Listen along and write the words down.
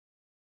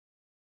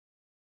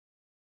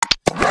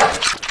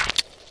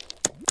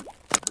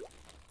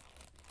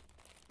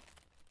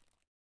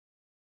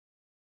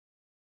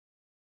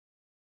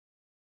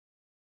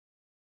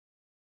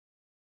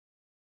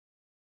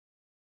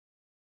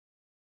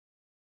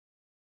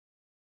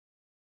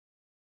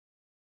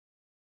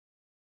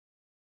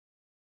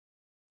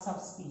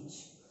of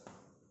speech.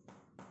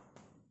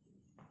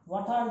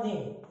 What are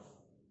they?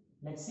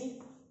 Let's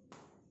see.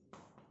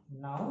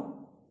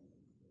 Noun,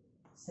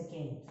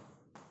 second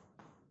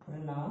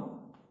pronoun,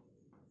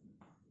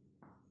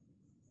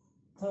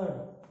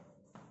 third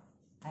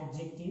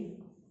adjective,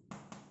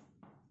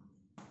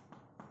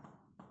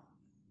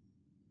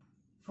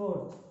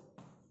 fourth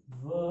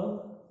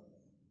verb,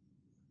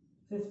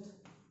 fifth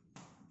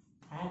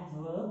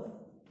adverb,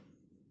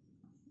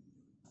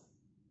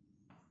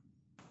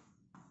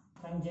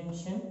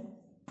 conjunction,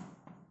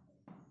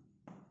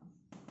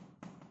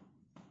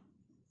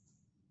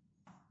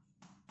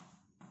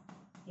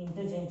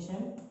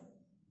 interjection,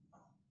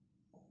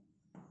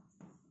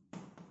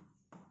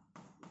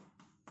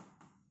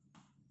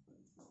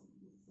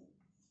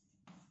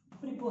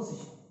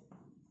 preposition.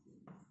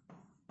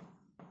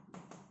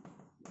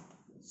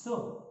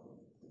 So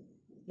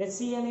let's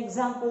see an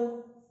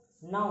example.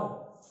 Noun.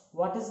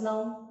 What is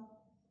noun?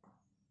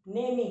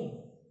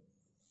 Naming.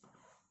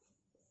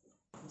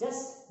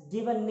 Just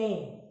give a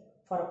name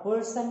for a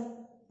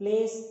person,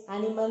 place,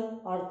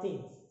 animal or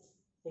thing.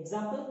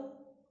 Example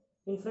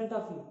in front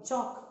of you.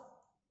 Chalk.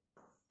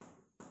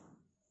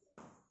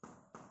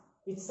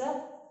 It's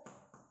a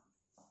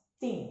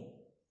thing.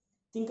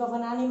 Think of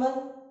an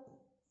animal.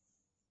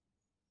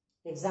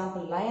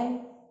 Example,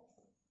 lion.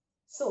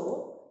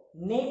 So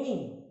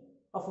naming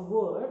of a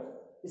word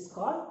is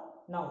called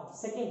noun.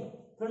 Second,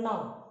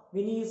 pronoun.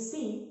 When you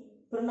see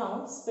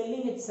pronoun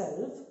spelling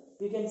itself,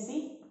 you can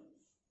see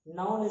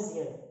noun is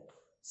here.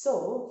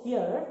 So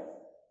here,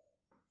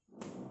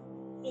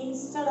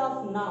 instead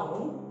of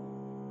noun,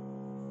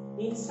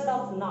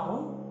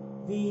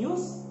 we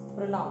use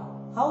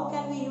pronoun. How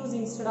can we use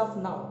instead of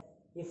noun?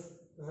 If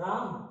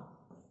Ram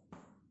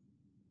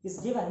is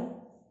given,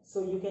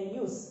 so you can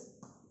use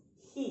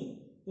he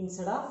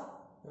instead of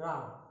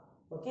Ram.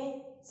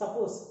 Okay,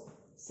 suppose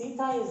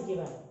Sita is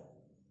given.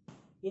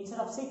 Instead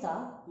of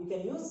Sita, you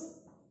can use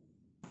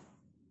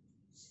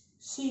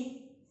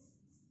she.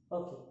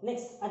 Okay,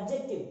 next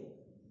adjective.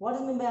 What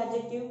is meant by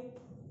adjective?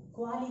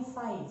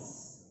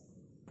 Qualifies.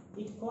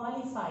 It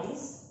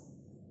qualifies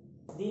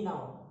the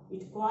noun.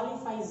 It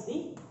qualifies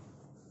the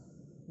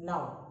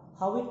noun.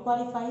 How it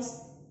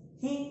qualifies?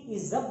 He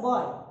is a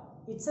boy.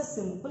 It's a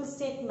simple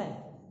statement.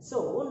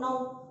 So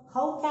now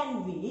how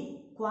can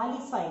we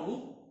qualify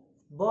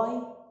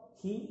boy?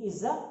 He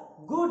is a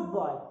good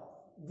boy.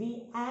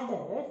 We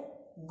added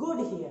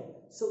good here.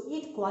 So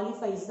it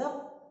qualifies the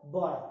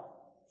boy.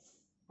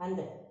 And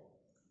then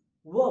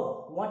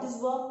verb. What is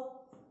verb?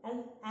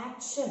 An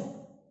action.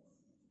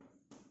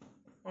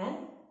 An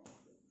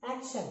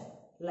action.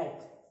 Like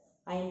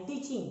I am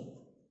teaching.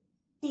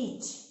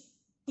 Teach.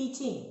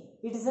 Teaching.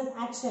 It is an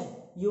action.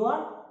 You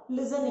are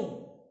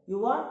listening.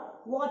 You are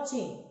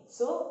watching.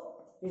 So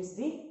it's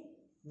the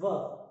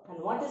verb. And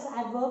what is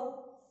adverb?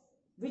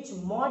 Which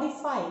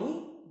modify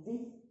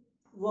the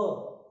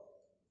verb.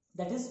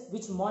 That is,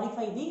 which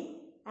modify the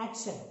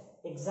action.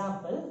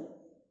 Example,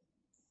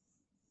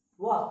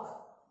 walk.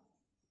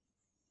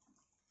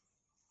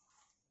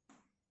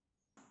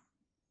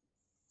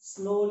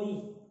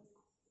 Slowly.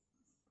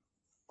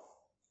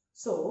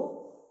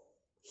 So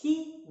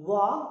he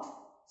walked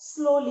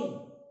slowly.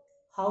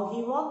 How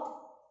he walked?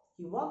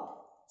 He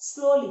walked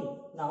slowly.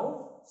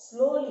 Now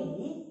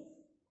slowly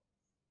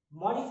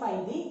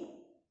modify the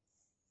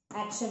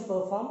action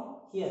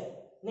performed here.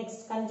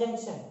 Next,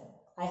 conjunction.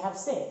 I have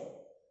said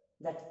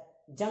that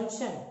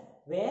junction,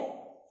 where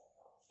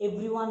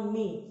everyone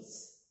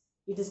meets,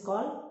 it is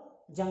called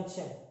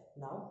junction.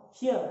 Now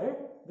here,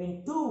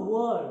 when two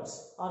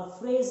words or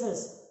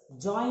phrases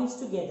joins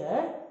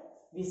together,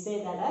 we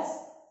say that as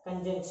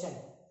conjunction.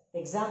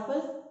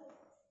 Example,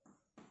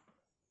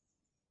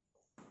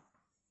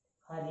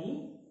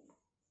 Hari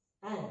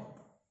and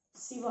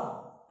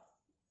Shiva.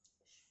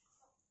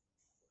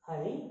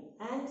 Hari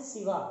and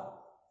Shiva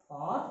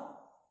are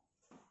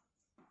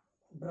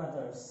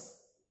brothers.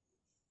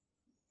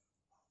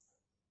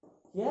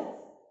 Here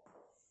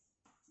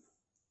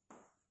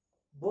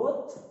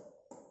both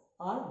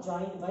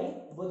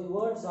the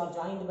words are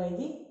joined by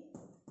the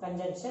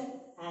conjunction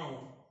and.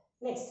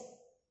 Next,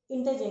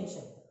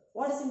 interjunction.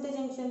 What is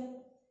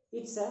interjunction?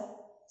 It's a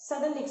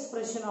sudden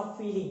expression of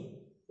feeling.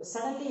 You're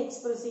suddenly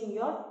expressing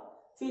your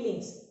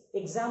feelings.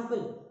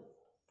 Example,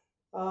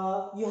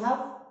 you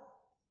have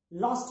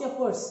lost your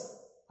purse.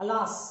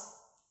 Alas.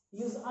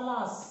 Use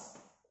alas.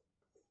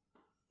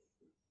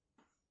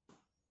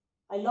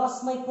 I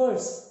lost my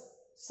purse.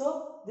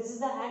 So this is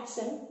the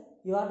action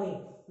you are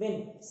doing.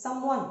 When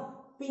someone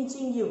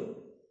pinching you,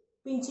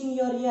 pinching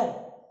your ear,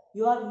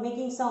 you are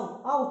making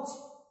sound, ouch.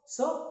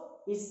 So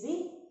it's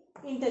the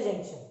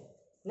interjunction.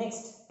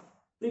 Next,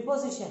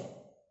 preposition.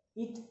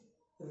 It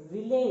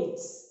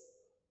relates.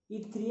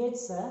 It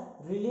creates a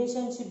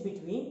relationship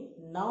between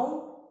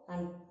noun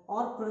and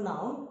or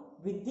pronoun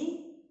with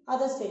the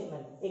other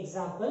statement.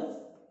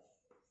 Example,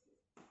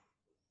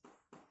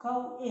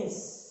 cow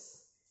is.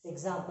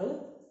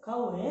 Example,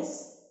 cow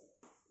is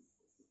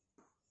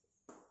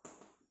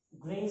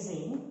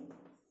grazing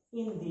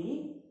in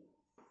the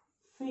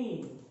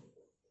field.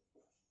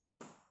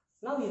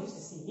 Now you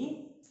see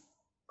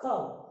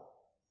cow.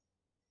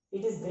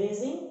 It is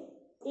grazing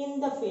in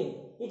the field.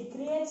 It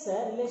creates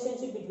a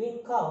relationship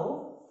between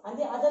cow and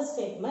the other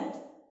statements,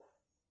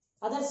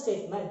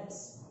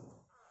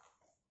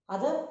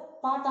 other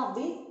part of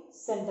the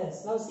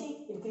sentence. Now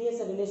see, it creates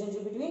a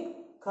relationship between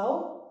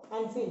cow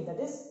and field, that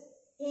is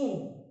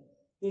in.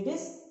 It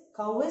is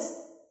cow is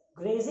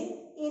grazing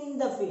in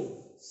the field.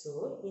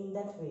 So in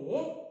that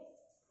way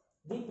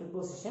the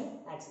preposition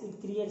acts. It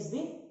creates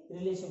the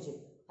relationship.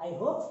 I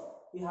hope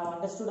you have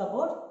understood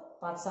about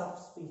parts of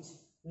speech.